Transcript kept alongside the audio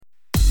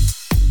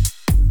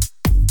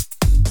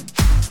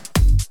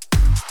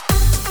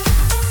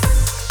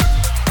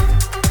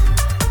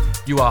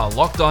You are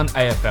Locked On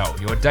AFL,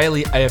 your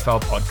daily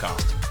AFL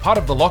podcast, part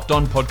of the Locked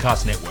On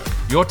Podcast Network.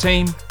 Your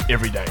team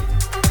every day.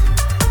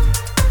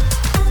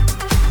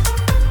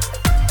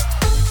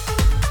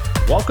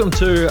 Welcome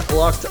to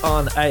Locked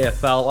On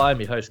AFL.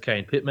 I'm your host,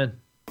 Kane Pittman.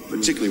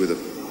 Particularly with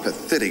a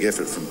pathetic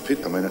effort from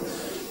Pitt. I mean,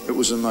 it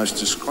was the most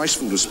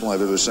disgraceful display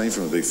I've ever seen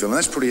from a big fella. And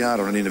that's pretty hard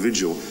on an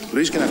individual, but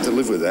he's going to have to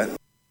live with that.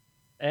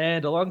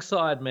 And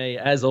alongside me,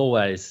 as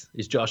always,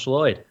 is Josh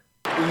Lloyd.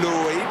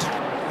 Lloyd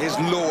is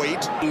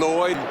Lloyd.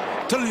 Lloyd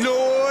to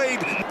Lloyd.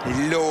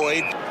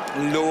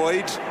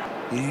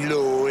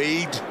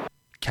 Lloyd.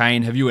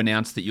 Kane, have you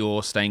announced that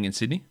you're staying in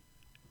Sydney?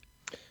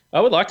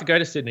 I would like to go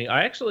to Sydney.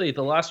 I actually,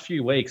 the last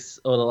few weeks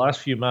or the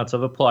last few months,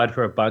 I've applied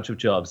for a bunch of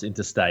jobs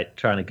interstate,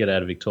 trying to get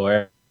out of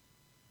Victoria.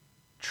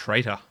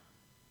 Traitor.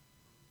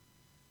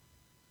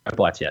 No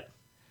bites yet.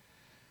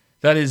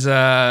 That is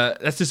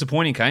that's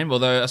disappointing, Kane.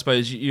 Although I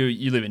suppose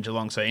you live in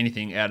Geelong, so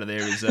anything out of there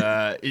is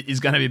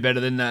going to be better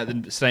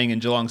than staying in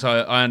Geelong.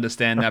 So I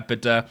understand that.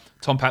 But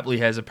Tom Papley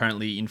has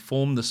apparently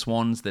informed the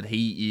Swans that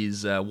he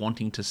is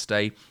wanting to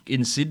stay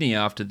in Sydney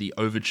after the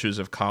overtures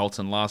of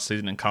Carlton last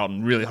season, and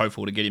Carlton really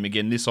hopeful to get him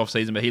again this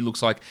off-season. But he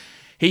looks like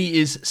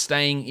he is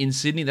staying in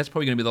Sydney. That's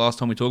probably going to be the last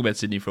time we talk about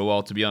Sydney for a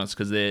while, to be honest,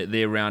 because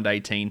their round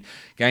 18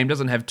 game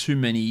doesn't have too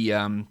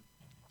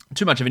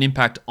much of an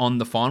impact on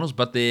the finals,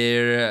 but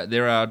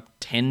there are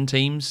 10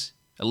 teams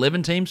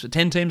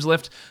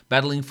left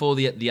battling for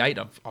the 8.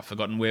 I've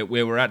forgotten where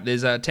we're at.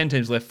 There's 10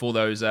 teams left for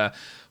those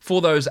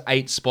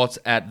 8 spots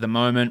at the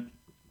moment.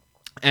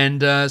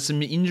 And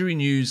some injury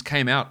news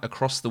came out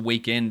across the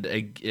weekend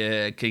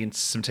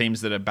against some teams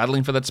that are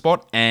battling for that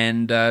spot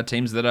and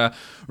teams that are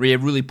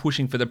really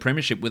pushing for the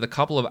premiership, with a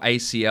couple of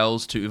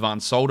ACLs to Ivan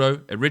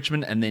Soldo at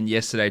Richmond, and then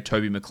yesterday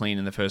Toby McLean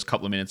in the first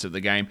couple of minutes of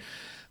the game.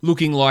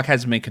 Looking like,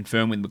 hasn't been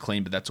confirmed with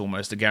McLean, but that's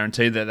almost a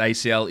guarantee that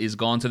ACL is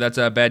gone. So that's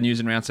bad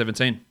news in round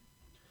 17.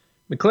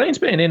 McLean's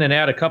been in and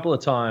out a couple of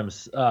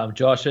times,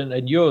 Josh,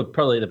 and you're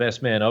probably the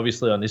best man,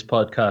 obviously, on this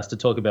podcast to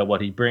talk about what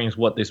he brings,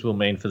 what this will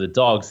mean for the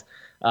Dogs.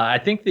 I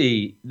think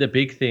the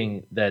big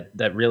thing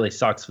that really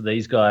sucks for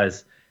these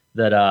guys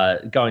that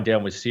are going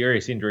down with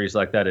serious injuries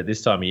like that at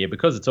this time of year,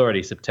 because it's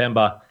already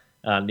September,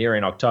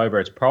 nearing October,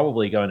 it's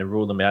probably going to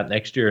rule them out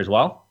next year as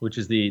well, which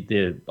is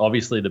the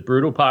obviously the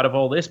brutal part of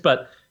all this.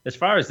 But as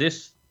far as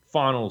this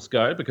finals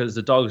go, because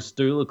the Dogs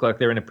do look like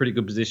they're in a pretty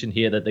good position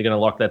here that they're going to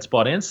lock that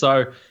spot in.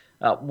 So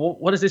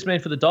what does this mean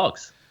for the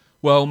Dogs?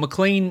 Well,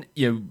 McLean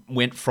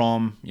went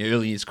from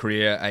early in his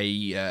career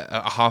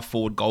a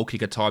half-forward goal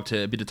kicker type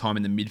to a bit of time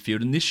in the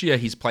midfield. And this year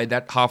he's played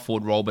that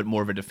half-forward role, but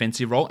more of a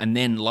defensive role. And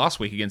then last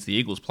week against the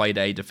Eagles, played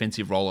a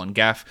defensive role on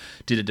Gaff,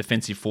 did a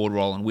defensive forward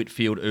role on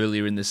Whitfield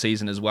earlier in the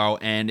season as well.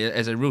 And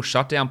as a real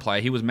shutdown player,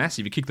 he was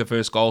massive. He kicked the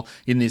first goal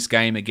in this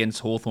game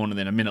against Hawthorn, and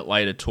then a minute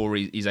later tore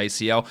his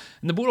ACL.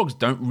 And the Bulldogs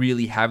don't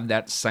really have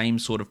that same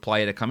sort of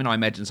player to come in. I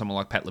imagine someone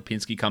like Pat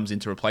Lipinski comes in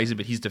to replace it,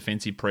 but his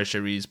defensive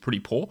pressure is pretty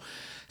poor.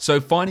 So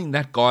finding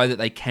that guy that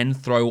they can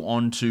throw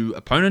onto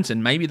opponents,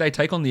 and maybe they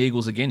take on the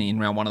Eagles again in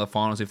round 1 of the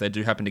finals if they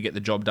do happen to get the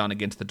job done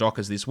against the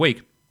Dockers this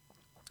week.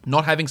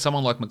 Not having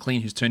someone like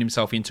McLean who's turned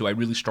himself into a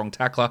really strong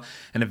tackler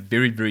and a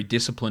very, very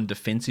disciplined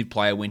defensive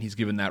player when he's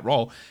given that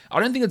role, I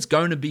don't think it's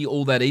going to be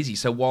all that easy.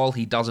 So while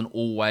he doesn't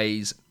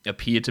always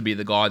appear to be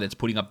the guy that's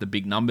putting up the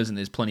big numbers, and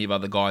there's plenty of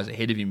other guys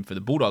ahead of him for the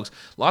Bulldogs,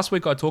 last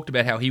week I talked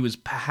about how he was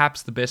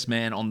perhaps the best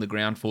man on the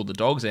ground for the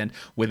Dogs, and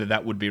whether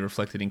that would be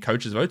reflected in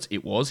coaches' votes,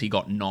 it was. He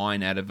got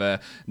 9 out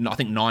of,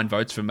 9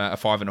 votes from a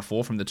 5 and a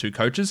 4 from the 2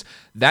 coaches.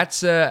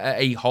 That's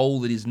a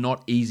hole that is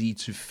not easy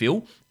to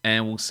fill,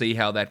 and we'll see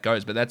how that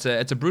goes. But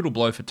it's a brutal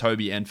blow for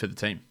Toby and for the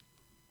team.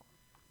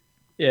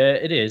 Yeah,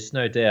 it is,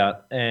 no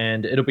doubt.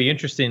 And it'll be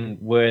interesting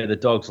where the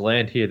Dogs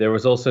land here. There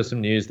was also some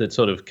news that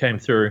sort of came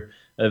through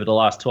over the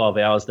last 12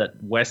 hours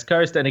that West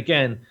Coast, and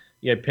again,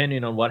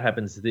 depending on what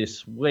happens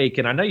this week,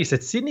 and I know you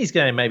said Sydney's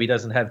game maybe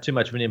doesn't have too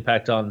much of an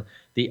impact on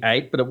the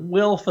 8, but it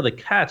will for the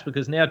Cats,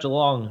 because now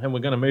Geelong, and we're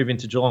going to move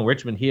into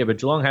Geelong-Richmond here, but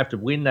Geelong have to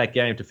win that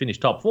game to finish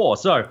top 4.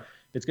 So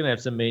it's going to have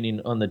some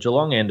meaning on the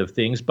Geelong end of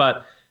things.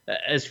 But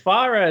as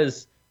far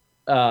as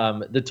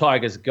the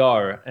Tigers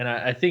go, and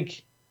I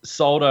think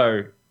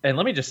Soldo, and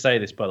let me just say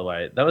this, by the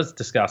way, that was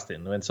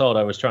disgusting when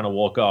Soldo was trying to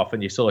walk off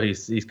and you saw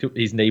his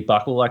knee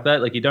buckle like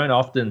that. Like, you don't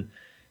often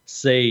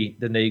see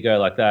the knee go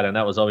like that, and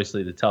that was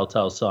obviously the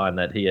telltale sign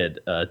that he had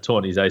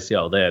torn his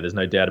ACL there. There's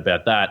no doubt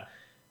about that.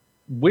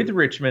 With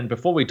Richmond,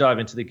 before we dive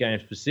into the game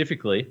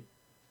specifically,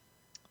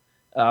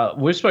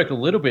 we've spoken a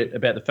little bit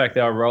about the fact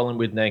they are rolling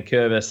with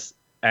Nankervis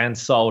and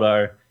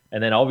Soldo,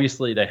 and then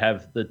obviously they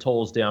have the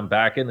talls down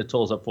back and the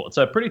talls up forward.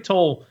 So a pretty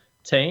tall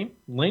team.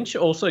 Lynch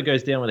also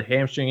goes down with a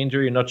hamstring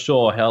injury. I'm not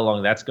sure how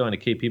long that's going to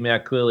keep him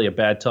out. Clearly a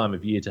bad time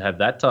of year to have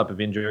that type of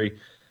injury.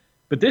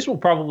 But this will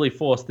probably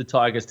force the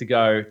Tigers to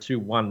go to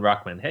 1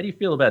 ruckman. How do you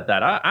feel about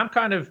that? I'm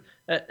kind of,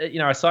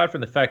 aside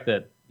from the fact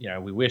that,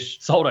 we wish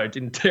Soldo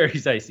didn't tear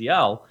his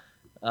ACL,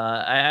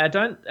 I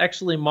don't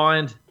actually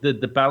mind the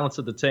balance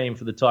of the team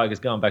for the Tigers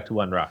going back to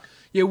 1 ruck.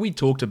 Yeah, we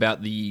talked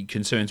about the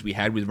concerns we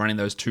had with running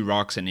those two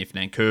rucks and if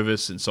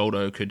Nankervis and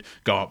Soldo could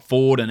go up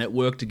forward, and it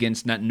worked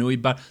against Nat Nui.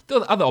 But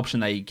the other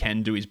option they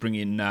can do is bring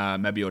in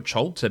Mabior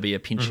Chol to be a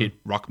pinch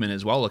hit ruckman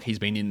as well. Like, he's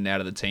been in and out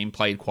of the team,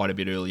 played quite a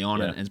bit early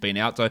on and has been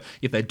out. So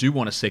if they do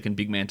want a second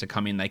big man to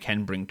come in, they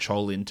can bring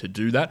Chol in to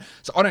do that.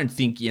 So I don't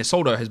think,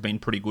 Soldo has been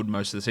pretty good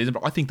most of the season,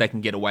 but I think they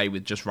can get away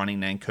with just running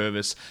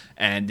Nankervis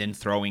and then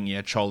throwing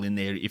Chol in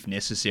there if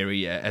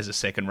necessary as a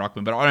second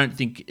ruckman. But I don't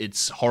think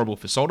it's horrible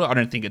for Soldo. I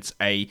don't think it's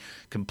a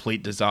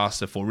complete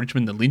disaster for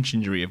Richmond. The Lynch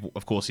injury,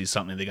 of course, is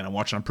something they're going to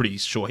watch, and I'm pretty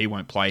sure he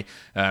won't play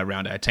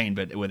round 18,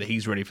 but whether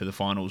he's ready for the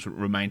finals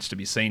remains to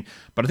be seen.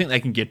 But I think they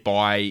can get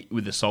by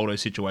with the Soldo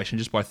situation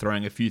just by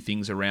throwing a few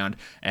things around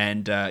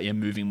and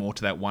moving more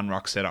to that one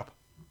ruck setup.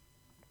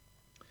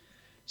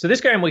 So this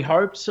game, we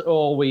hoped,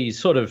 or we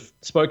sort of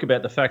spoke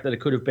about the fact that it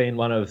could have been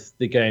one of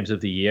the games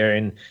of the year.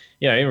 And,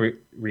 in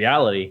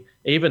reality,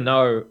 even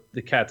though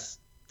the Cats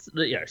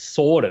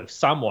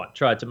somewhat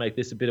tried to make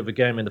this a bit of a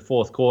game in the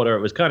fourth quarter,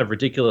 it was kind of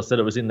ridiculous that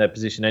it was in that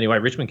position anyway.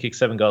 Richmond kicked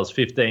 7 goals,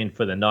 15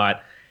 for the night.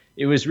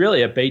 It was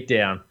really a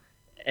beatdown.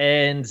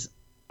 And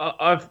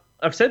I've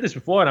said this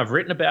before, and I've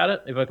written about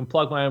it, if I can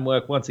plug my own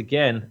work once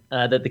again,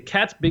 that the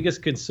Cats'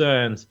 biggest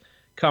concerns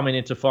coming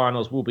into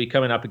finals will be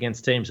coming up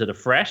against teams that are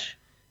fresh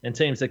and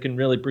teams that can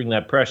really bring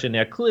that pressure.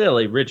 Now,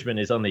 clearly, Richmond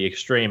is on the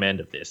extreme end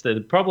of this. They're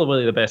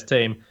probably the best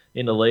team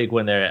in the league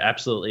when they're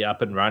absolutely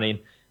up and running.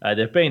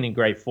 They've been in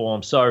great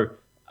form. So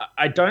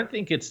I don't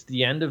think it's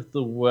the end of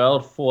the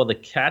world for the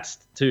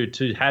Cats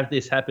to have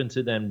this happen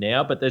to them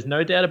now, but there's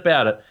no doubt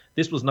about it.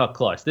 This was not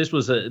close. This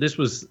was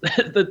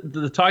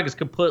the Tigers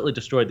completely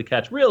destroyed the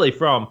Cats really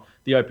from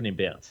the opening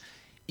bounce.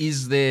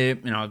 Is there,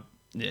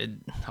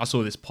 I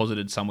saw this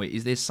posited somewhere,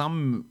 is there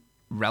some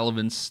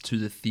relevance to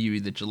the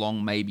theory that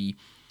Geelong maybe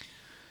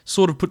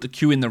sort of put the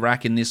cue in the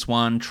rack in this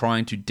one,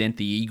 trying to dent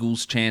the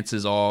Eagles'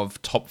 chances of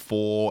top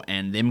 4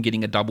 and them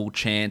getting a double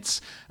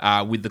chance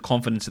with the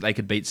confidence that they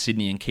could beat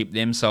Sydney and keep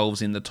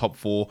themselves in the top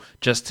 4,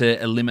 just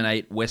to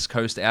eliminate West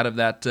Coast out of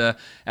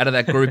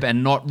that group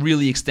and not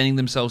really extending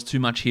themselves too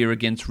much here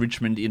against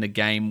Richmond in a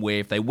game where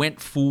if they went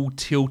full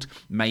tilt,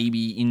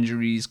 maybe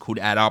injuries could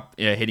add up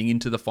heading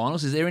into the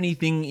finals. Is there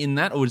anything in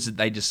that, or is it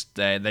they just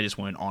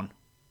weren't on?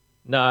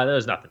 No,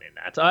 there's nothing in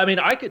that. I mean,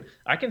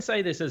 I can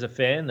say this as a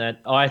fan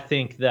that I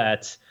think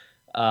that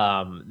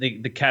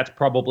the Cats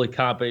probably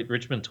can't beat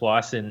Richmond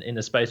twice in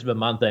the space of a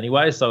month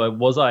anyway. So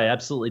was I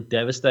absolutely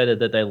devastated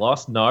that they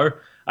lost? No.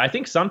 I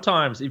think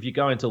sometimes if you're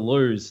going to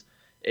lose,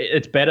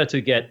 it's better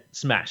to get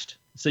smashed.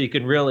 So you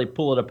can really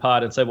pull it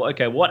apart and say, well,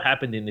 okay, what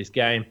happened in this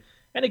game?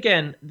 And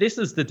again, this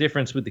is the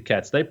difference with the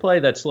Cats. They play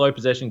that slow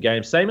possession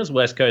game, same as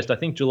West Coast. I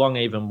think Geelong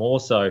even more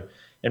so.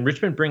 And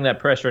Richmond bring that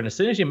pressure. And as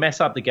soon as you mess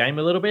up the game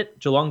a little bit,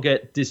 Geelong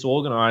get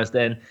disorganised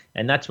then,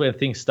 and that's when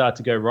things start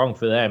to go wrong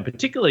for them,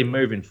 particularly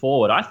moving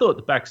forward. I thought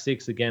the back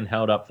six again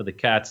held up for the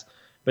Cats,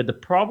 but the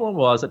problem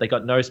was that they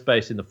got no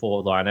space in the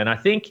forward line. And I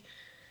think,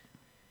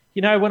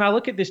 when I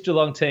look at this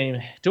Geelong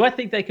team, do I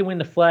think they can win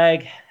the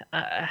flag?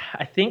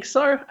 I think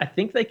so. I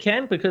think they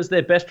can because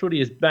their best footy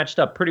is matched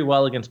up pretty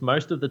well against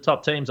most of the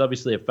top teams.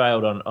 Obviously, it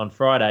failed on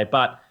Friday.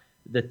 But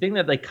the thing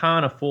that they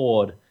can't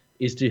afford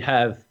is to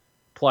have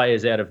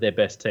players out of their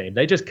best team.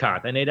 They just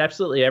can't. They need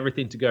absolutely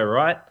everything to go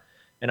right.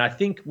 And I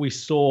think we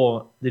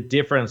saw the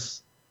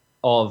difference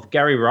of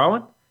Gary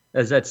Rowan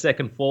as that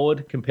second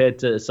forward compared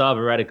to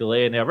Sava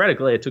Ratugolea. Now,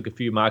 Ratugolea took a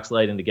few marks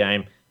late in the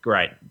game.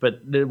 Great.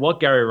 But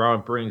what Gary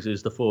Rowan brings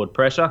is the forward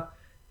pressure.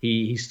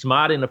 He's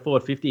smart in the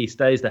forward 50. He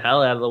stays the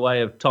hell out of the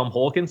way of Tom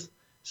Hawkins.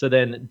 So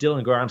then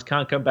Dylan Grimes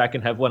can't come back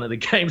and have one of the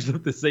games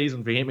of the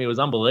season for him. It was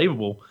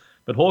unbelievable.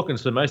 But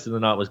Hawkins, for most of the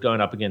night, was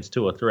going up against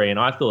 2 or 3, and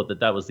I thought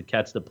that was the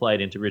Cats that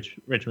played into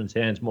Richmond's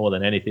hands more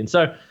than anything.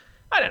 So,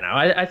 I don't know.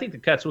 I think the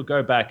Cats will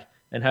go back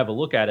and have a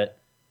look at it.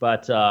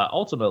 But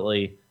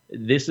ultimately,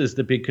 this is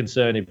the big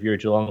concern if you're a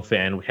Geelong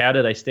fan. How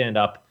do they stand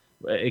up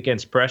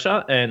against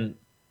pressure? And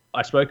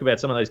I spoke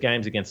about some of those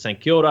games against St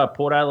Kilda,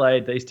 Port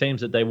Adelaide, these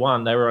teams that they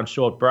won. They were on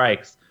short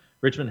breaks.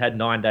 Richmond had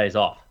 9 days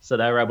off, so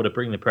they were able to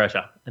bring the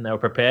pressure, and they were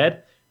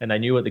prepared, and they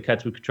knew what the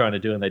Cats were trying to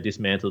do, and they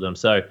dismantled them.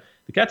 So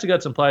the Cats have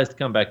got some players to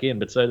come back in,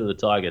 but so do the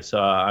Tigers. So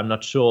I'm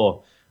not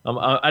sure.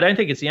 I don't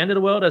think it's the end of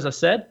the world, as I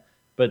said,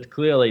 but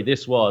clearly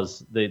this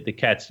was the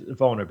Cats'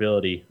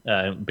 vulnerability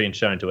being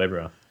shown to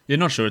everyone. You're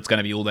not sure it's going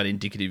to be all that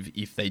indicative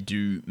if they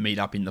do meet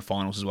up in the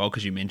finals as well,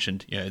 because you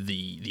mentioned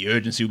the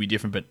urgency will be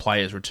different, but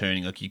players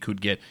returning, like you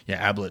could get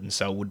Ablett and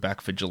Selwood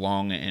back for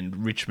Geelong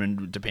and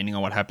Richmond, depending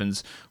on what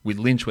happens with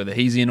Lynch, whether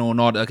he's in or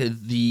not. Like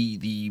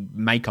the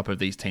makeup of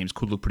these teams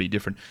could look pretty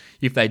different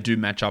if they do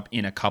match up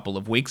in a couple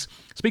of weeks.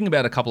 Speaking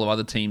about a couple of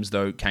other teams,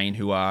 though, Kane,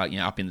 who are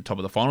up in the top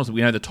of the finals,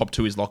 we know the top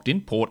 2 is locked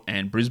in, Port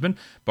and Brisbane,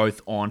 both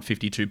on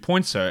 52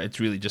 points, so it's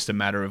really just a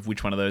matter of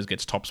which one of those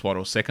gets top spot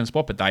or second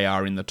spot, but they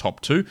are in the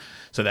top 2,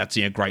 so that's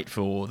great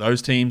for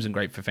those teams and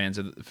great for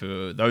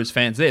those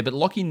fans there. But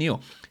Lachie Neale,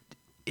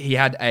 he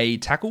had a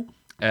tackle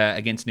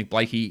against Nick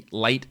Blakey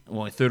late,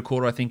 third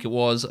quarter I think it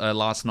was,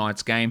 last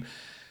night's game.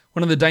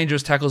 One of the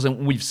dangerous tackles,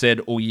 and we've said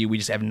all year, we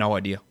just have no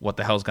idea what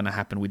the hell's going to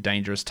happen with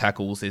dangerous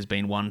tackles. There's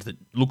been ones that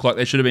look like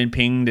they should have been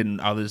pinged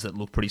and others that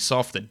look pretty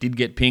soft that did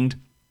get pinged.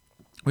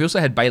 We also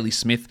had Bailey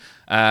Smith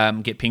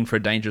get pinged for a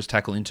dangerous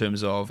tackle in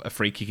terms of a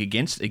free kick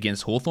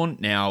against Hawthorn.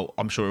 Now,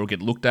 I'm sure it will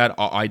get looked at.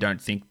 I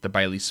don't think the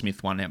Bailey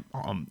Smith one,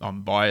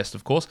 I'm biased,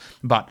 of course,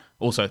 but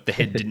also the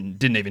head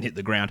didn't even hit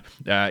the ground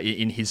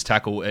in his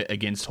tackle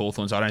against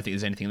Hawthorn, so I don't think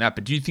there's anything like that.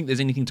 But do you think there's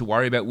anything to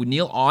worry about with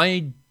Neil?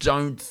 I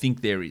don't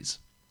think there is.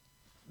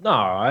 No,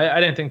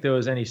 I don't think there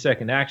was any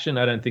second action.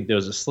 I don't think there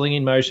was a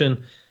slinging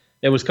motion.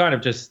 It was kind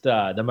of just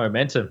the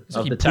momentum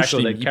of the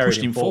tackle that carried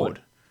him forward.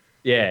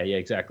 Yeah,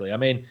 exactly. I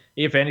mean,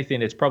 if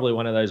anything, it's probably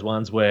one of those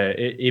ones where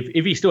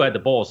if he still had the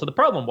ball. So the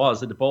problem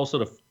was that the ball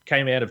sort of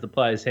came out of the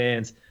player's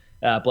hands,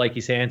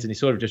 Blakey's hands, and he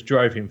sort of just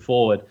drove him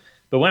forward.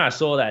 But when I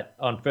saw that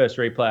on first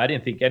replay, I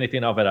didn't think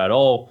anything of it at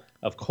all.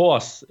 Of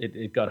course,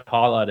 it got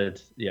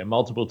highlighted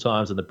multiple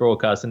times in the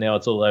broadcast, and now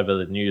it's all over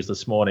the news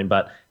this morning.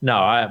 But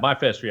no, my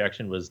first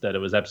reaction was that it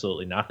was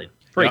absolutely nothing.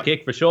 Free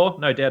kick for sure,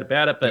 no doubt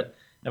about it. But,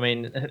 I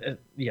mean,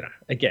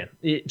 again,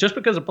 just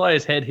because a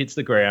player's head hits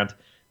the ground,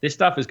 this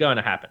stuff is going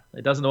to happen.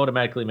 It doesn't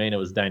automatically mean it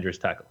was a dangerous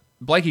tackle.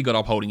 Blakey got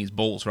up holding his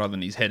balls rather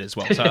than his head as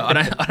well. So I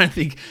don't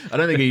think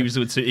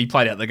he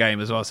played out the game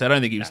as well. So I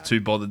don't think he was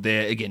too bothered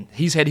there. Again,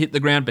 his head hit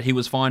the ground, but he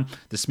was fine.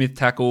 The Smith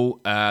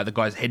tackle, the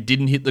guy's head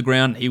didn't hit the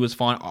ground. He was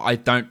fine. I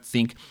don't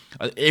think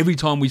every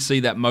time we see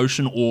that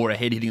motion or a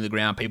head hitting the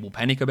ground, people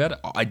panic about it.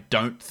 I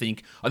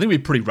think it'd be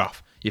pretty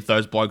rough if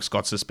those blokes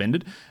got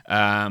suspended.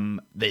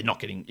 They're not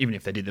getting, even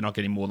if they did, they're not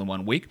getting more than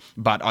 1 week.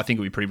 But I think it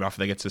would be pretty rough if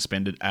they get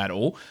suspended at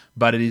all.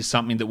 But it is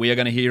something that we are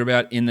going to hear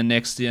about in the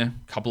next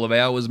couple of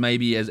hours,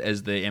 maybe, as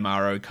the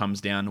MRO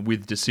comes down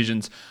with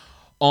decisions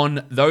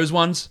on those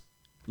ones.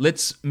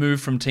 Let's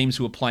move from teams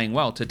who are playing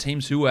well to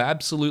teams who are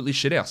absolutely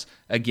shithouse.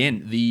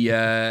 Again,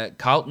 the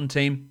Carlton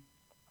team.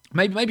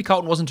 Maybe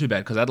Carlton wasn't too bad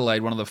because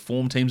Adelaide, one of the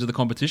form teams of the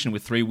competition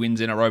with 3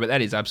 wins in a row, but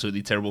that is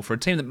absolutely terrible for a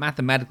team that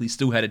mathematically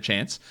still had a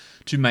chance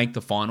to make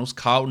the finals.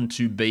 Carlton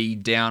to be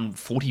down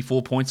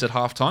 44 points at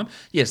halftime.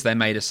 Yes, they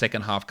made a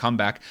second half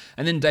comeback.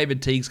 And then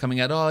David Teague's coming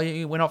out,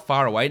 we're not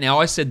far away. Now,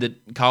 I said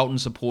that Carlton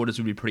supporters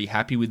would be pretty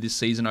happy with this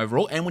season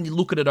overall. And when you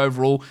look at it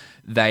overall,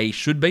 they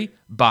should be.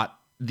 But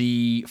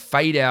the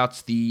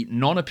fade-outs, the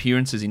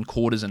non-appearances in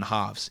quarters and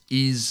halves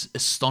is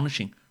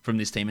astonishing from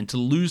this team. And to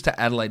lose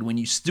to Adelaide when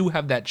you still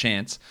have that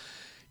chance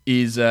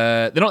is,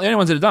 they're not the only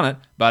ones that have done it,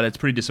 but it's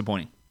pretty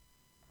disappointing.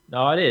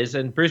 No, it is.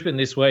 And Brisbane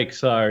this week,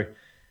 so,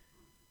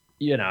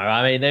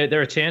 I mean,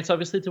 they're a chance,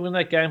 obviously, to win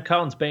that game.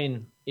 Carlton's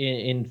been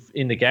in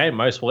the game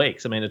most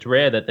weeks. I mean, it's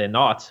rare that they're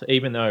not,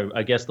 even though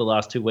I guess the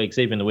last 2 weeks,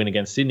 even the win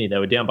against Sydney, they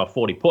were down by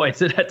 40 points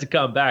and had to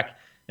come back.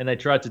 And they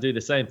tried to do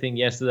the same thing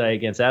yesterday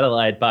against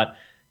Adelaide. But,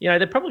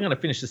 they're probably going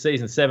to finish the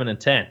season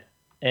 7-10.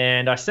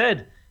 And I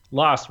said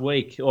last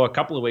week or a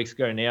couple of weeks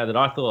ago now that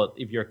I thought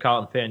if you're a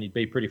Carlton fan, you'd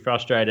be pretty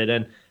frustrated.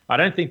 And I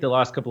don't think the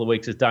last couple of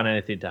weeks has done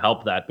anything to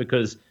help that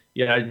because,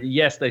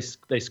 yes,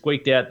 they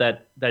squeaked out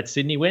that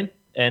Sydney win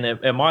and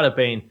it might have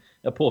been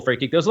a poor free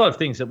kick. There's a lot of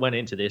things that went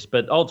into this,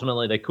 but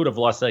ultimately they could have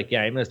lost that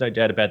game. There's no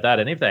doubt about that.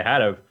 And if they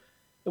had have,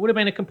 it would have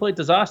been a complete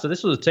disaster.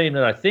 This was a team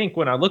that I think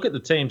when I look at the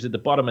teams at the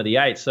bottom of the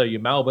 8, so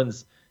your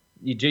Melbournes,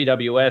 your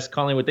GWS,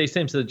 Collingwood, these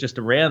teams that are just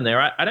around there,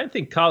 I don't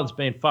think Carlton's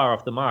been far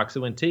off the mark. So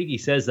when Teague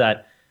says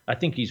that, I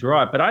think he's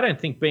right. But I don't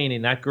think being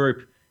in that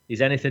group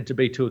is anything to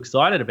be too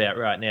excited about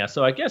right now.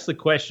 So I guess the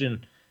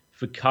question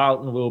for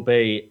Carlton will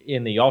be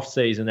in the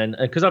off-season. And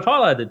because I've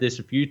highlighted this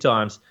a few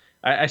times,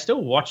 I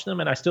still watch them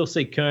and I still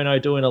see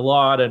Curnow doing a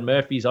lot. And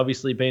Murphy's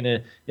obviously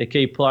been a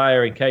key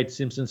player and Kate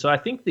Simpson. So I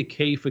think the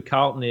key for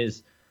Carlton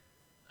is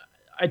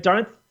I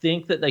don't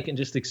think that they can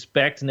just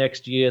expect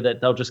next year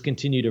that they'll just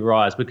continue to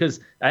rise because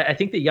I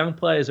think the young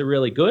players are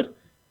really good,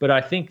 but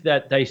I think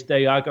that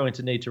they are going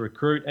to need to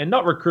recruit and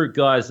not recruit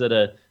guys that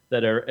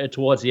are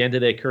towards the end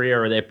of their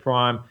career or their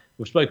prime.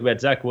 We've spoken about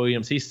Zach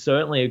Williams. He's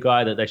certainly a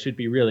guy that they should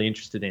be really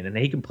interested in, and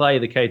he can play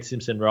the Kate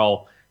Simpson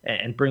role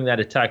and bring that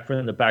attack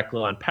from the back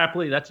line.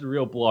 Papley, that's a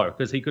real blow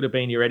because he could have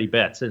been your Eddie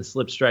Betts and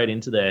slipped straight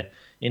into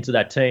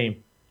that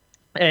team.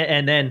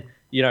 And then,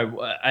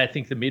 I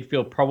think the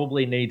midfield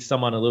probably needs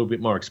someone a little bit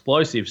more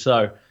explosive.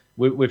 So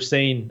we've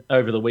seen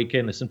over the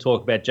weekend there's some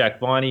talk about Jack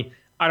Viney.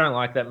 I don't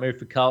like that move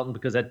for Carlton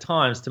because at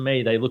times, to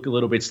me, they look a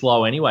little bit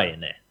slow anyway in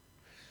there.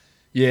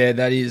 Yeah,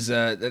 that is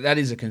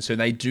a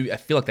concern. I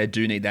feel like they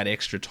do need that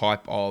extra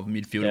type of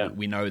midfielder. Yeah.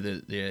 We know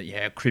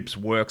that Cripps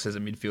works as a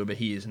midfielder, but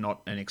he is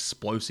not an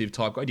explosive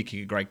type guy. He did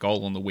kick a great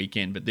goal on the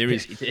weekend, but there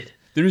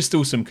is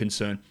still some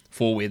concern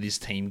for where this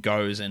team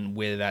goes and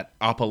where that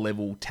upper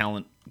level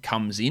talent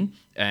comes in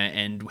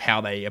and how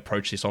they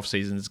approach this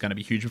offseason is going to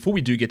be huge. Before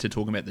we do get to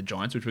talking about the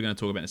Giants, which we're going to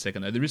talk about in a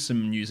second, though, there is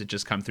some news that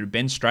just come through.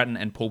 Ben Stratton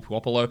and Paul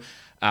Puopolo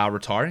are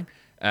retiring,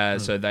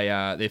 so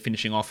they're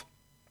finishing off.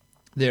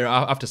 They're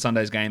after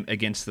Sunday's game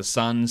against the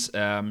Suns.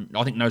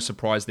 I think no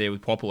surprise there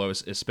with Puopolo,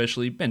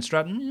 especially. Ben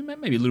Stratton,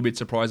 maybe a little bit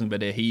surprising,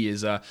 but he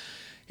is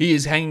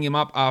hanging him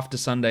up after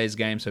Sunday's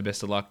game. So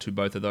best of luck to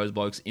both of those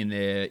blokes in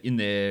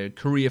their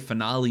career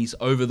finales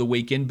over the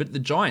weekend. But the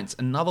Giants,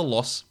 another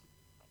loss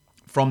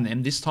from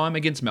them this time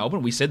against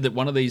Melbourne. We said that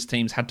one of these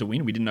teams had to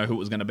win. We didn't know who it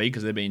was going to be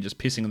because they've been just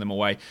pissing them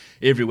away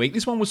every week.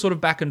 This one was sort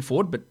of back and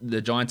forth, but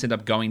the Giants end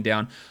up going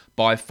down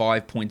by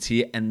 5 points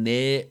here, and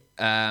their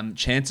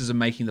chances of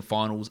making the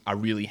finals are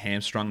really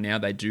hamstrung now.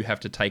 They do have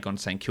to take on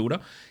St Kilda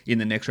in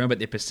the next round, but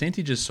their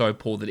percentage is so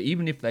poor that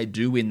even if they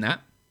do win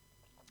that,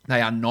 they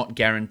are not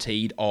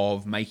guaranteed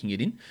of making it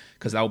in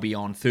because they'll be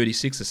on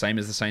 36, the same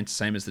as the Saints, the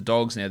same as the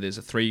Dogs. Now, there's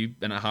a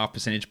 3.5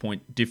 percentage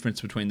point difference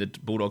between the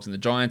Bulldogs and the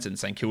Giants, and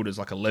St Kilda's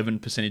like 11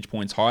 percentage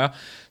points higher.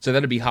 So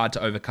that'd be hard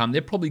to overcome.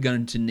 They're probably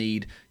going to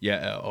need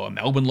a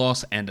Melbourne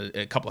loss and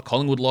a couple of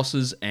Collingwood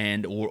losses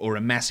or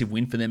a massive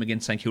win for them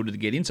against St Kilda to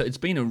get in. So it's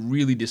been a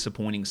really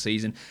disappointing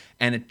season,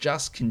 and it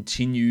just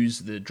continues.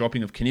 The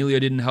dropping of Coniglio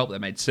didn't help. They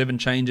made 7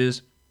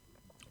 changes.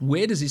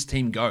 Where does this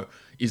team go?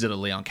 Is it a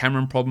Leon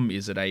Cameron problem?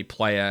 Is it a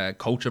player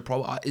culture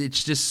problem?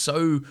 It's just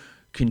so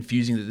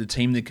confusing that the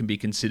team that can be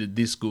considered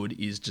this good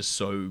is just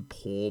so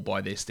poor by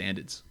their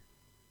standards.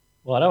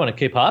 Well, I don't want to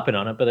keep harping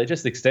on it, but they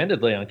just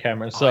extended Leon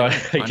Cameron, so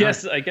I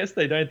guess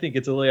they don't think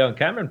it's a Leon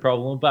Cameron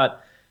problem.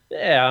 But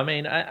yeah, I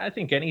mean, I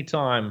think any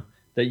time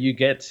that you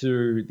get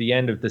to the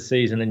end of the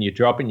season and you're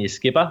dropping your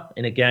skipper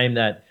in a game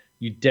that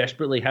you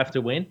desperately have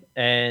to win,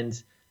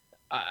 and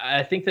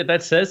I think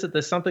that says that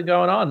there's something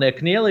going on there.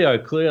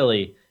 Coniglio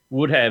clearly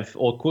would have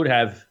or could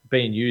have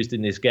been used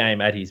in this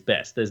game at his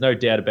best. There's no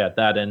doubt about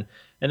that. And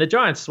the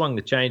Giants swung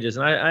the changes,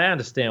 and I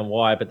understand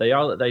why, but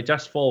they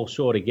just fall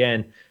short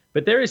again.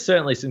 But there is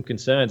certainly some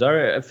concerns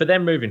for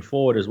them moving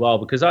forward as well,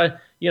 because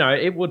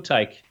it would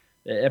take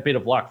a bit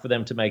of luck for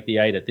them to make the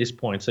 8 at this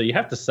point. So you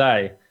have to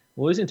say,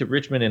 losing to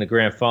Richmond in a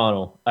grand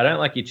final, I don't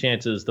like your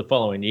chances the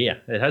following year.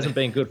 It hasn't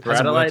been good for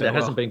Adelaide. It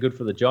hasn't been good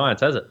for the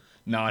Giants, has it?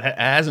 No, it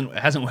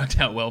hasn't worked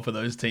out well for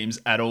those teams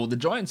at all. The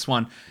Giants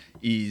one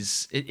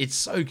it's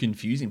so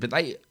confusing, but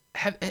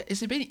has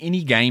there been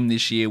any game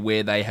this year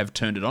where they have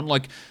turned it on?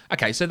 Like,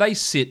 okay, so they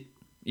sit,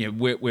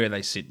 where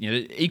they sit,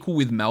 equal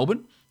with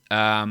Melbourne,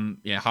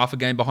 half a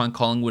game behind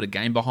Collingwood, a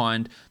game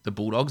behind the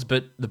Bulldogs,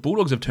 but the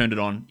Bulldogs have turned it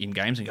on in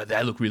games and go,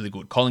 they look really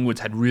good. Collingwood's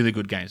had really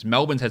good games.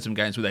 Melbourne's had some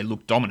games where they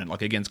look dominant,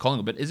 like against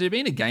Collingwood, but has there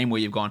been a game where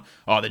you've gone,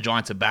 oh, the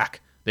Giants are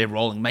back, they're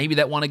rolling? Maybe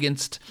that one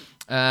against...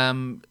 there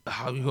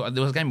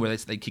was a game where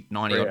they kicked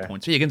 90-odd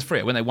points. Yeah, against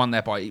Freo, when they won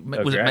that by...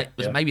 Was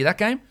it maybe that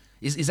game?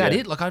 Is that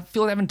it? Like, I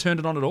feel they haven't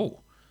turned it on at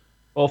all.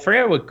 Well,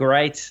 Freo were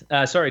great.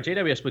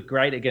 GWS were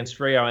great against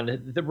Freo.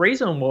 And the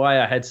reason why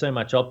I had so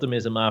much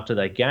optimism after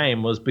that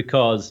game was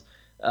because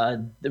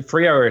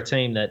Freo are a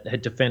team that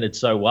had defended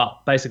so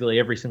well, basically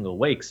every single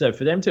week. So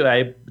for them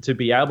to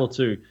be able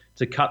to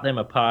cut them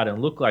apart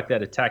and look like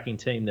that attacking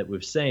team that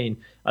we've seen,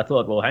 I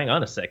thought, well, hang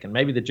on a second.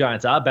 Maybe the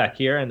Giants are back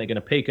here and they're going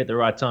to peak at the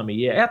right time of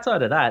year.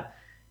 Outside of that,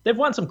 they've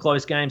won some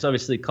close games.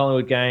 Obviously,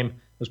 Collingwood game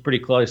was pretty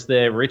close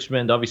there.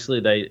 Richmond, obviously,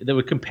 they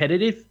were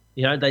competitive.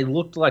 They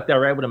looked like they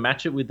were able to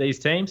match it with these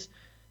teams.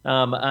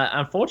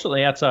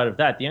 Unfortunately, outside of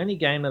that, the only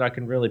game that I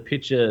can really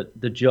picture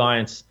the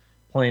Giants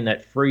playing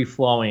that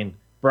free-flowing,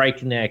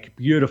 breakneck,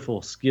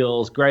 beautiful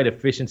skills, great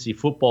efficiency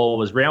football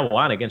was round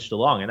 1 against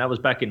Geelong, and that was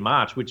back in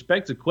March, which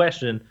begs the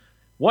question,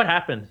 what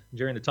happened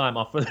during the time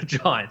off for the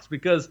Giants?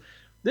 Because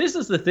this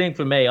is the thing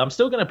for me. I'm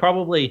still going to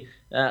probably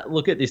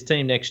look at this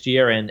team next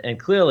year, and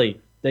clearly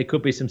there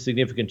could be some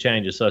significant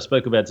changes. So I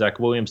spoke about Zach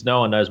Williams. No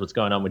one knows what's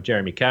going on with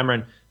Jeremy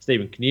Cameron,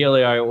 Stephen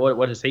Coniglio.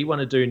 What does he want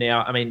to do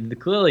now? I mean,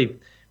 clearly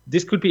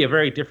this could be a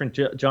very different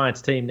Giants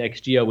team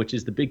next year, which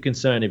is the big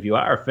concern if you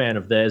are a fan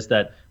of theirs,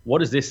 that what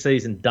has this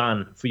season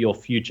done for your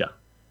future?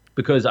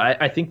 Because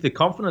I think the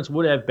confidence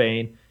would have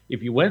been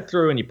if you went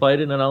through and you played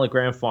in another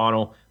grand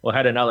final or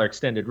had another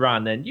extended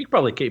run, then you could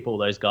probably keep all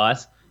those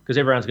guys because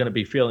everyone's going to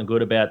be feeling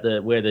good about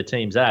where the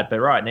team's at.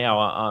 But right now,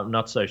 I'm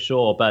not so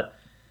sure. But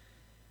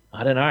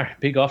I don't know,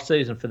 big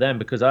off-season for them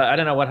because I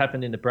don't know what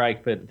happened in the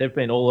break, but they've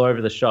been all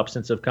over the shop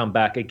since they've come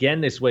back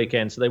again this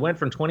weekend. So they went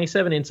from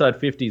 27 inside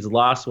 50s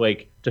last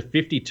week to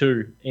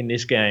 52 in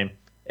this game.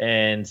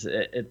 And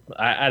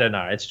I don't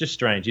know, it's just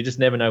strange. You just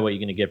never know what you're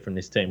going to get from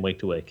this team week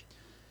to week.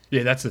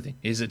 Yeah, that's the thing.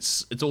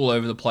 It's all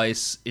over the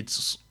place.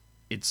 It's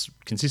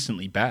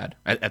consistently bad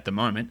at the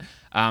moment.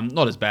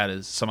 Not as bad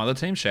as some other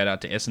teams. Shout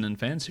out to Essendon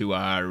fans who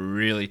are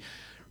really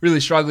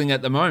struggling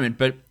at the moment.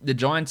 But the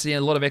Giants, a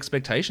lot of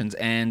expectations,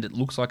 and it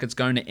looks like it's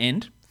going to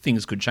end.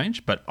 Things could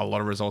change, but a lot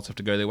of results have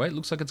to go their way. It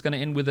looks like it's going to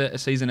end with a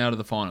season out of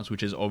the finals,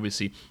 which is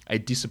obviously a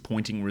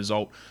disappointing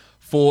result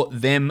for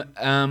them.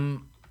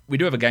 We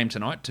do have a game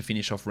tonight to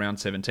finish off round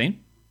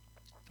 17.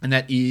 And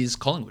that is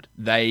Collingwood.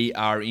 They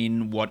are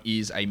in what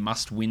is a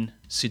must-win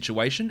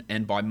situation,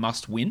 and by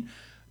must-win,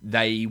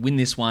 they win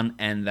this one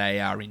and they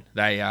are in.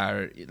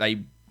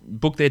 They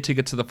book their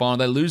ticket to the final.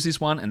 They lose this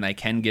one and they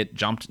can get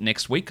jumped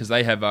next week because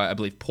they have, I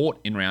believe, Port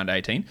in round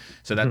 18.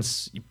 So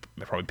that's you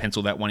probably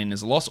pencil that one in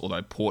as a loss.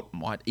 Although Port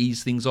might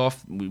ease things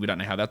off, we don't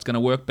know how that's going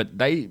to work. But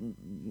they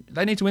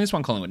need to win this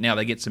one, Collingwood. Now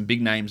they get some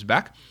big names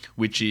back,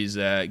 which is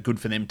good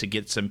for them to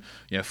get some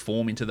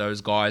form into those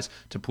guys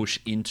to push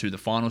into the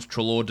finals.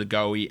 Treloar, De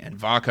Goey, and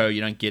Varco.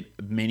 You don't get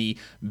many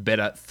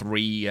better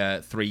three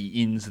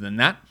ins than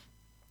that.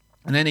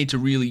 And they need to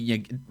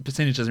really,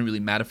 percentage doesn't really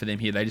matter for them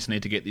here. They just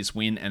need to get this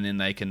win, and then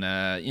they can,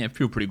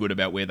 feel pretty good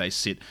about where they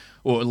sit,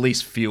 or at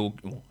least feel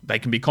they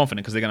can be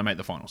confident because they're going to make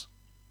the finals.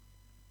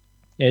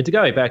 Yeah, to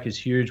go back is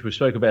huge. We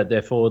spoke about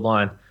their forward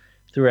line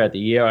throughout the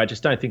year. I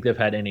just don't think they've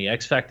had any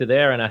X factor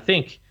there, and I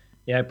think,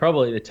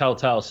 probably the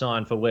telltale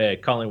sign for where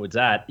Collingwood's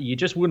at. You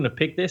just wouldn't have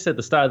picked this at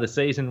the start of the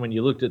season when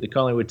you looked at the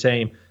Collingwood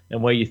team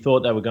and where you thought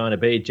they were going to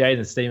be.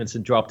 Jaden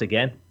Stevenson dropped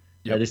again.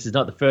 Yep. This is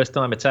not the first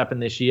time it's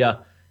happened this year.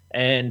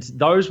 And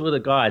those were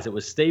the guys. It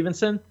was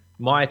Stevenson,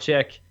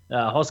 Myercheck,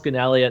 Hoskin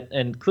Elliott,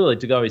 and clearly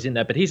Degoe's in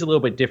that, but he's a little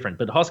bit different.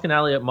 But Hoskin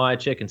Elliott,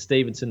 Myercheck, and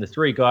Stevenson, the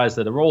three guys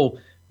that are all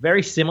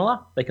very similar.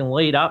 They can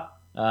lead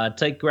up,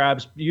 take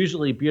grabs,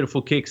 usually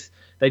beautiful kicks.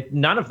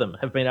 None of them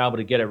have been able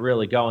to get it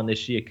really going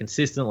this year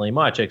consistently.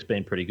 Myercheck's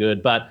been pretty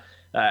good, but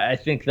I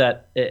think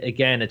that,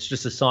 again, it's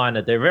just a sign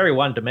that they're very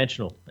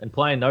one-dimensional, and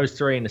playing those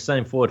three in the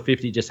same forward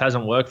 50 just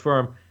hasn't worked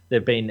for them.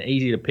 They've been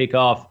easy to pick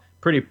off,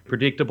 pretty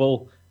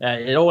predictable.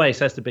 It always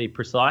has to be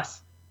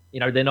precise.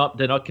 They're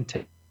not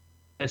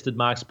contested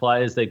marks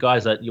players. They're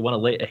guys that you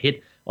want to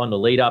hit on the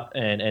lead up,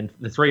 and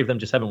the three of them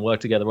just haven't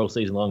worked together all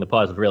season long. The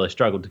Pies have really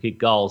struggled to kick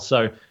goals.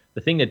 So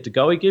the thing that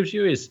Degoe gives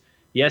you is,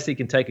 yes, he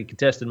can take a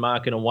contested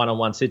mark in a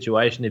one-on-one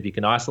situation if you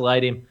can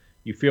isolate him.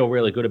 You feel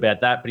really good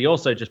about that, but he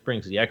also just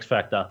brings the X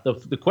factor.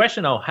 The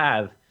question I'll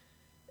have,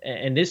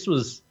 and this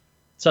was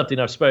something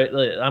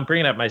I'm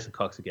bringing up Mason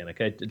Cox again,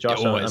 okay,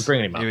 Josh? I'm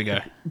bringing him up. Here we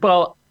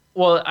go.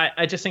 Well,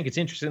 I just think it's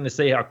interesting to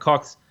see how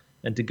Cox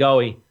and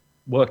Degoe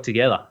work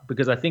together,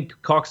 because I think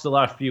Cox the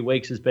last few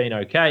weeks has been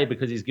okay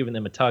because he's given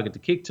them a target to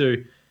kick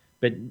to,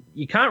 but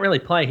you can't really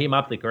play him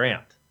up the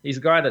ground. He's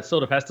a guy that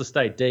sort of has to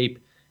stay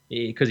deep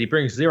because he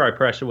brings zero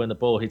pressure when the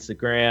ball hits the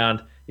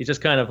ground. He's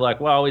just kind of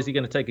like, well, is he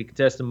going to take a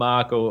contested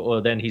mark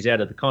or then he's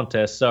out of the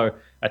contest? So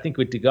I think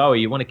with Degoe,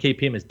 you want to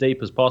keep him as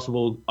deep as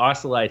possible,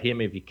 isolate him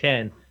if you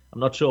can. I'm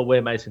not sure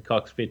where Mason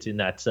Cox fits in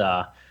that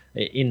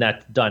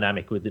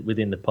dynamic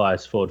within the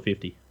Pies forward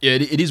 50. Yeah,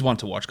 it is one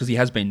to watch because he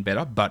has been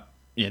better, but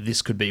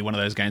this could be one of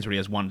those games where he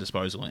has one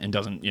disposal and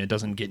doesn't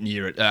get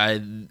near it.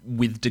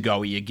 With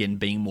Degoe again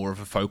being more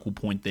of a focal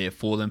point there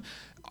for them,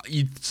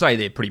 you'd say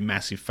they're pretty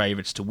massive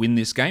favourites to win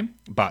this game,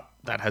 but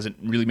that hasn't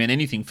really meant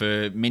anything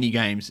for many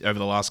games over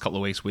the last couple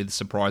of weeks with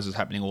surprises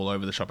happening all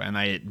over the shop, and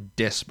they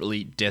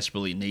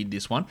desperately need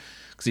this one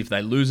because if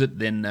they lose it,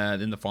 then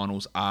the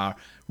finals are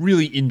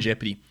really in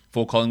jeopardy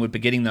for Collingwood.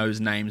 But getting those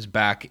names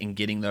back and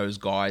getting those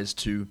guys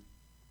to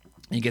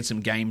get some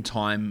game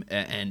time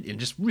and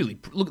just really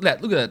look at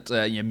that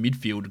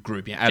midfield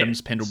group. Adams,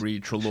 Pendlebury,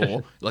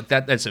 Treloar, like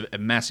that's a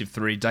massive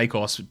three.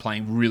 Dacos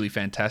playing really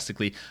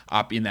fantastically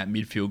up in that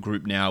midfield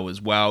group now as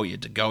well.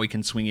 Degoe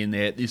can swing in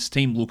there. This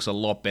team looks a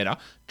lot better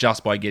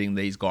just by getting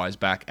these guys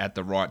back at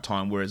the right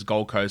time. Whereas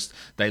Gold Coast,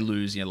 they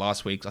lose.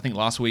 Last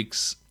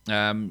week's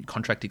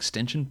contract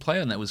extension player,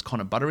 and that was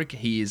Connor Butterick.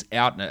 He is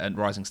out at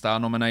Rising Star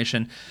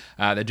nomination.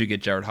 They do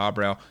get Jared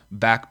Harbrow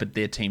back, but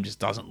their team just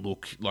doesn't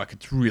look like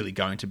it's really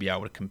going to be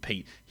able to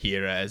compete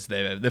here, as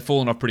they've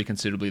fallen off pretty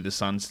considerably. The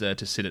Suns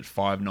to sit at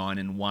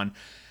 5-9-1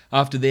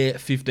 after their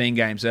 15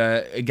 games.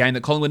 A game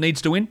that Collingwood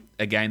needs to win,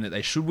 a game that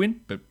they should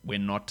win, but we're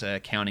not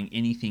counting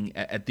anything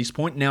at this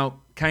point.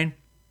 Now, Kane,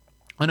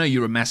 I know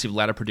you're a massive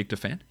ladder predictor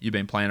fan. You've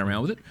been playing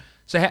around with it.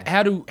 So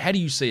how do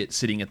you see it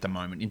sitting at the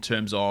moment in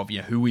terms of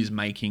who is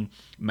making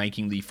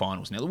the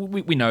finals? Now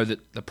we know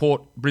that the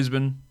Port,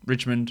 Brisbane,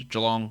 Richmond,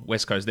 Geelong,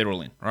 West Coast, they're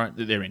all in, right?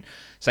 They're in.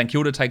 St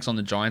Kilda takes on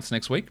the Giants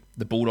next week.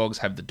 The Bulldogs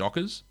have the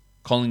Dockers.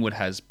 Collingwood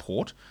has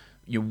Port.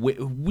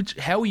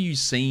 How are you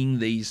seeing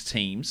these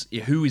teams?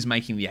 Who is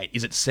making the 8?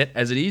 Is it set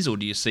as it is, or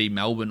do you see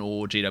Melbourne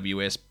or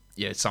GWS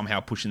somehow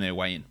pushing their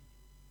way in?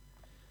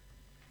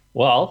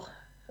 Well,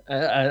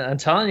 I'm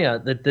telling you,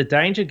 the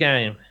danger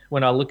game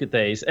when I look at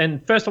these,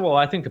 and first of all,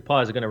 I think the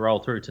Pies are going to roll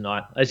through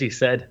tonight. As you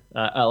said,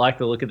 I like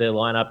the look of their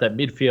lineup. That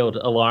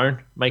midfield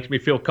alone makes me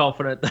feel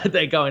confident that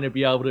they're going to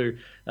be able to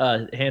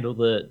handle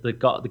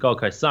the Gold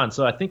Coast Suns.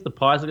 So I think the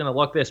Pies are going to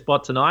lock their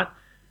spot tonight.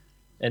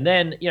 And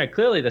then,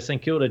 clearly the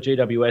St Kilda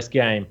GWS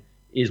game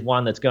is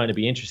one that's going to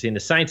be interesting.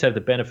 The Saints have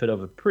the benefit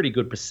of a pretty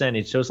good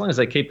percentage. So as long as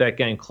they keep that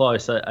game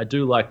close, I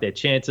do like their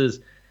chances.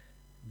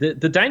 The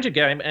danger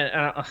game,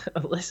 and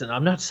listen,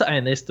 I'm not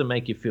saying this to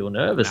make you feel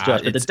nervous,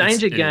 Josh, but the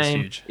danger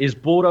game is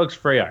Bulldogs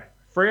Freo.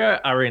 Freo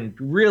are in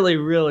really,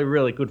 really,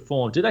 really good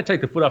form. Did they take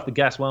the foot off the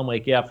gas 1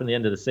 week out from the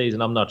end of the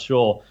season? I'm not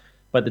sure.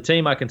 But the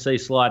team I can see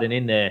sliding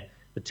in there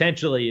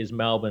potentially is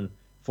Melbourne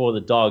for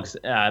the Dogs,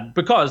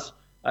 because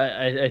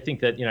I think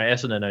that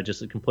Essendon are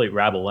just a complete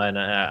rabble.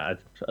 And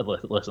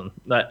listen,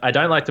 I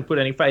don't like to put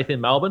any faith in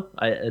Melbourne.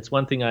 It's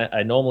one thing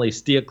I normally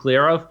steer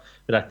clear of,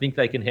 but I think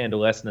they can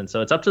handle Essendon.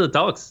 So it's up to the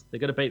Dogs. They've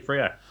got to beat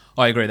Freo.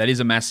 I agree. That is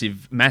a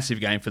massive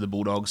game for the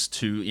Bulldogs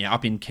to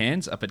up in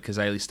Cairns, up at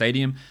Kazali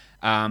Stadium.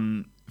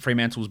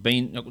 Fremantle's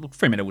been...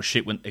 Fremantle was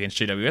shit against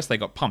GWS. They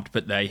got pumped,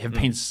 but they have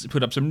been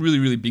put up some really,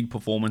 really big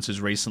performances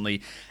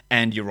recently.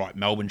 And you're right,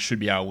 Melbourne should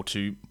be able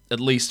to,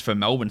 at least for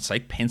Melbourne's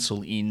sake,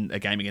 pencil in a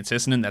game against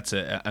Essendon. That's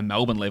a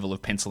Melbourne level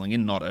of penciling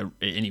in, not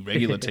any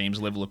regular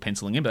team's level of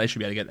penciling in, but they should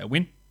be able to get that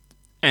win.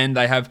 And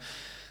they have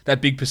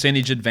that big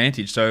percentage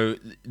advantage. So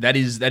that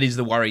is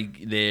the worry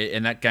there.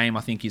 And that game,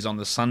 I think, is on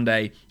the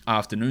Sunday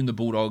afternoon, the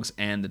Bulldogs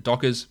and the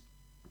Dockers.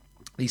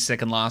 The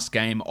second last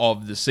game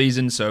of the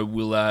season, so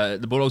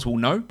the Bulldogs will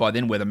know by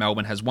then whether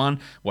Melbourne has won,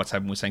 what's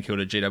happened with St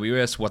Kilda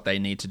GWS, what they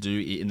need to do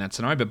in that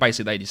scenario. But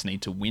basically, they just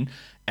need to win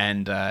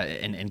and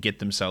get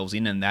themselves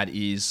in, and that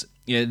is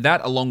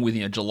that along with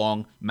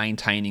Geelong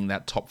maintaining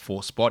that top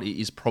 4 spot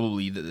is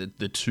probably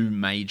the two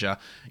major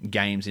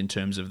games in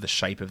terms of the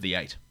shape of the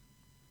 8.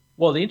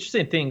 Well, the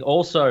interesting thing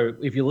also,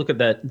 if you look at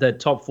that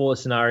top 4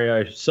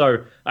 scenario,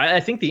 so I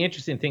think the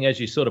interesting thing, as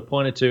you sort of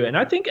pointed to, and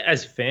I think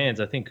as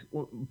fans, I think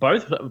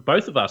both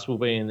of us will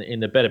be in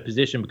the better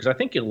position, because I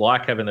think you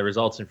like having the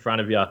results in front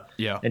of you,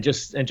 and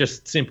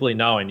just simply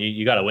knowing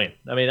you got to win.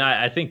 I mean,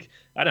 I think,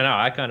 I don't know,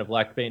 I kind of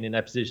like being in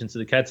that position. So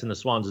the Cats and the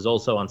Swans is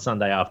also on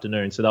Sunday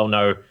afternoon, so they'll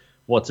know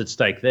what's at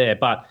stake there.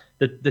 But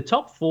the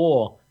top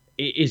 4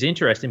 is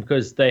interesting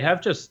because they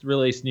have just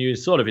released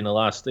news sort of in the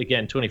last,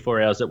 again,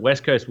 24 hours that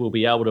West Coast will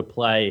be able to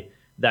play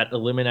that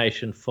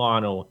elimination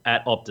final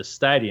at Optus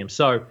Stadium.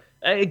 So,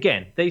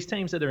 again, these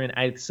teams that are in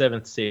 8th,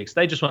 7th, 6th,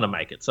 they just want to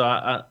make it. So,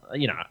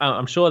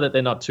 I'm sure that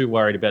they're not too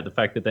worried about the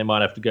fact that they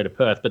might have to go to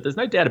Perth, but there's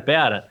no doubt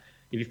about it.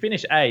 If you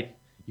finish 8th,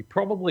 you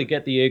probably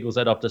get the Eagles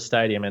at Optus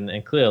Stadium,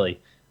 and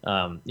clearly,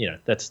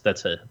 that's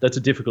a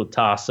difficult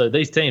task. So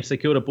these teams,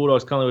 St Kilda,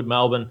 Bulldogs, Collingwood,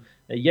 Melbourne,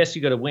 yes,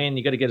 you got to win.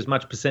 You got to get as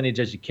much percentage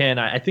as you can.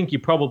 I think you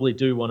probably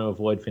do want to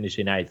avoid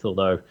finishing 8th,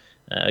 although,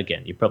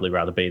 again, you'd probably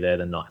rather be there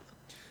than 9th.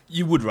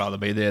 You would rather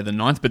be there than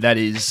 9th, but that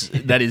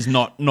is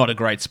not a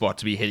great spot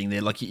to be heading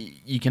there. Like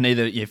you can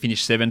either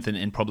finish 7th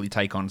and probably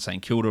take on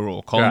St Kilda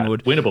or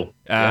Collingwood. Right.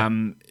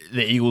 Winnable.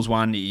 The Eagles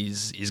one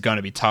is going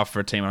to be tough for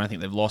a team. I don't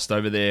think they've lost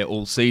over there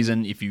all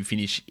season if you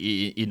finish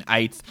in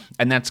 8th,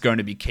 and that's going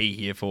to be key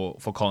here for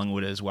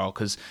Collingwood as well,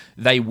 because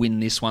they win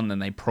this one, then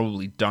they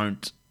probably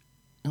don't.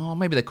 Oh,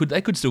 maybe they could.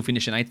 They could still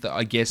finish in 8th,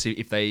 I guess,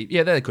 if they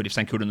could if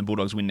St Kilda and the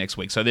Bulldogs win next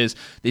week. So there's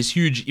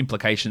huge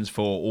implications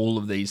for all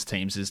of these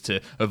teams as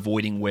to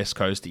avoiding West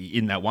Coast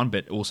in that one,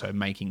 but also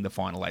making the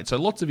final 8. So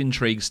lots of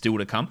intrigue still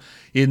to come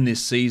in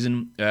this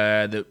season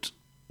that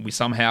we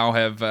somehow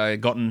have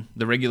gotten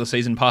the regular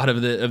season part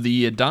of the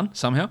year done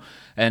somehow,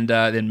 and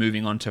then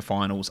moving on to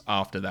finals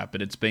after that.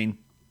 But it's been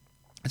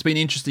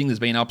interesting. There's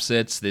been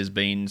upsets, there's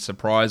been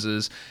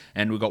surprises,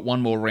 and we've got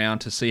one more round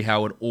to see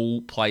how it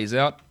all plays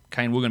out.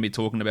 Kane, we're going to be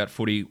talking about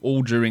footy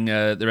all during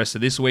the rest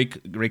of this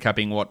week,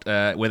 recapping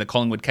whether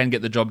Collingwood can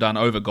get the job done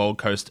over Gold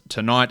Coast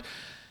tonight.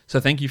 So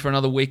thank you for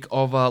another week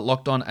of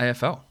Locked On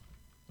AFL.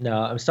 No,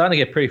 I'm starting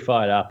to get pretty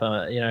fired up.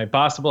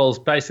 Basketball's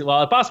basically,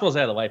 basketball's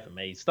out of the way for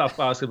me. Stuff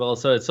basketball,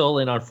 so it's all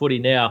in on footy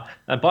now.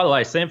 And by the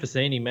way, Sam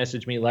Fassini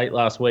messaged me late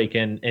last week,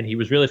 and he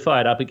was really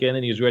fired up again,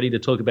 and he was ready to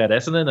talk about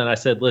Essendon. And I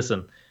said,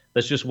 listen,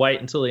 let's just wait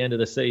until the end of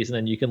the season,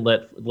 and you can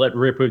let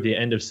rip with the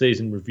end of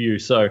season review.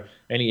 So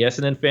any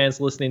Essendon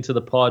fans listening to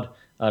the pod,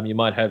 you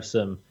might have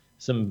some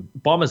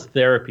Bombers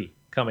therapy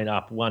coming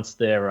up once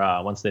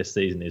their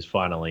season is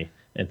finally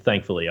and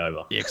thankfully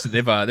over. Yeah, because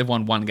they've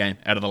won one game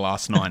out of the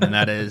last 9, and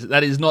that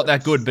is not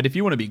that good. But if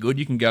you want to be good,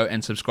 you can go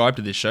and subscribe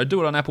to this show.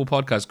 Do it on Apple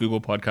Podcasts,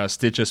 Google Podcasts,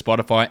 Stitcher,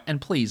 Spotify, and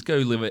please go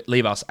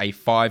leave us a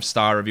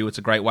 5-star review. It's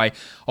a great way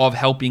of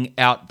helping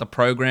out the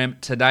program.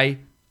 Today,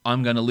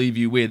 I'm going to leave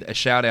you with a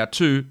shout out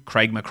to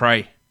Craig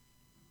McRae.